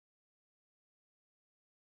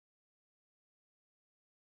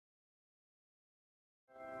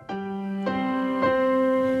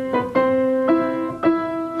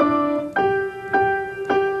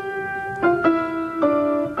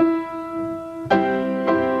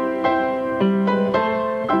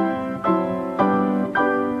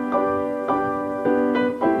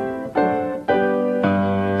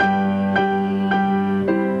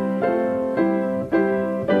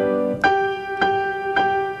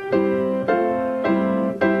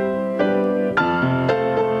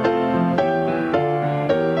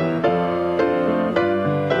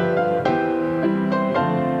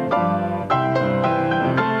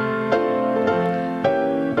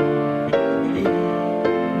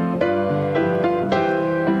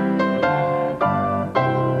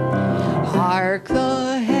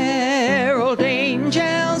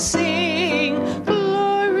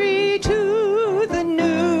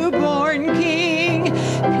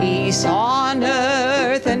Peace on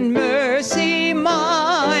earth and mercy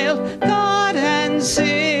mild, God and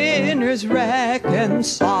sinners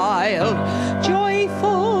reconciled.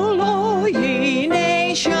 Joyful, all ye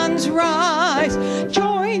nations rise,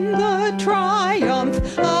 join the triumph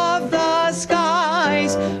of the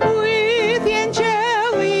skies. With the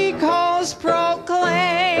angelic host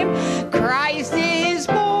proclaim, Christ is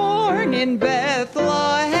born in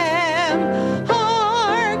Bethlehem.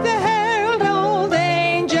 Hark, the herald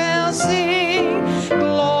angels sing,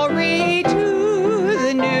 glory to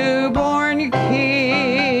the newborn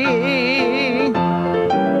King.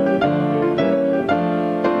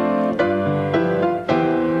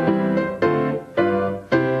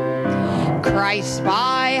 Christ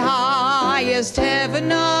by highest heaven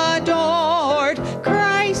adored,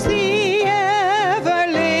 Christ the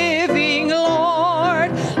ever-living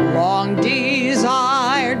Lord, long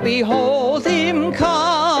desired, behold him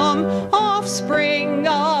come, offspring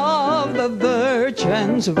of the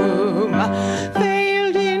Virgin's womb.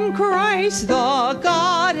 Veiled in Christ the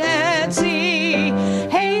Godhead see,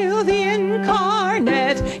 hail the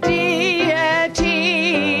incarnate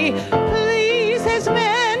deity. Pleased as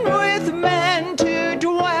men with men to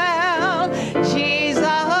dwell,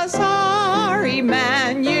 Jesus our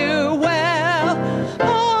Emmanuel.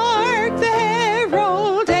 Hark, the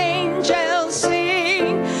herald angels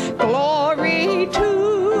sing, glory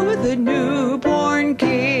to the newborn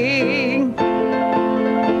King.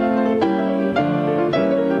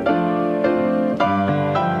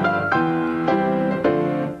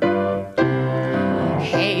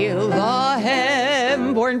 Hail the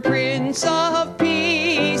heaven-born Prince of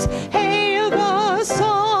Peace, hail the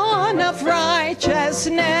Son of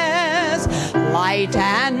Righteousness. Light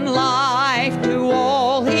and life to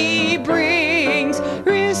all he brings,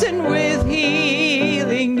 risen with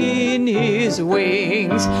healing in his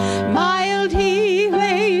wings. Mild he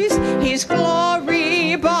lays his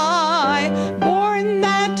glory by, born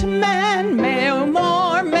that man no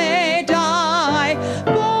more may die.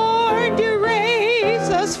 Born to raise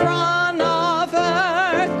us from of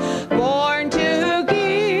earth, born to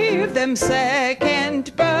give them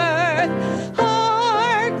second birth.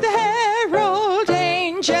 Hark, the herald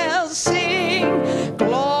angels sing,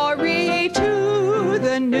 glory to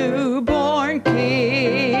the newborn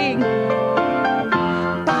King.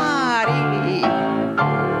 Body.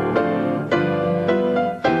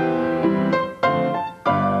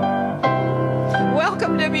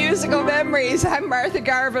 Welcome to Musical Memories. I'm Martha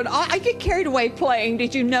Garvin. Oh, I get carried away playing.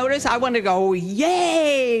 Did you notice? I want to go,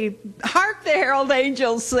 yay! Hark, the Herald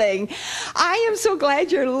Angels Sing. I am so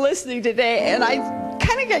glad you're listening today, and I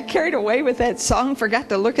kind of got carried away with that song, forgot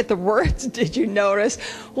to look at the words. Did you notice?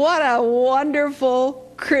 What a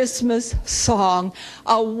wonderful Christmas song,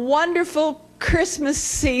 a wonderful Christmas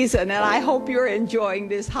season, and I hope you're enjoying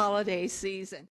this holiday season.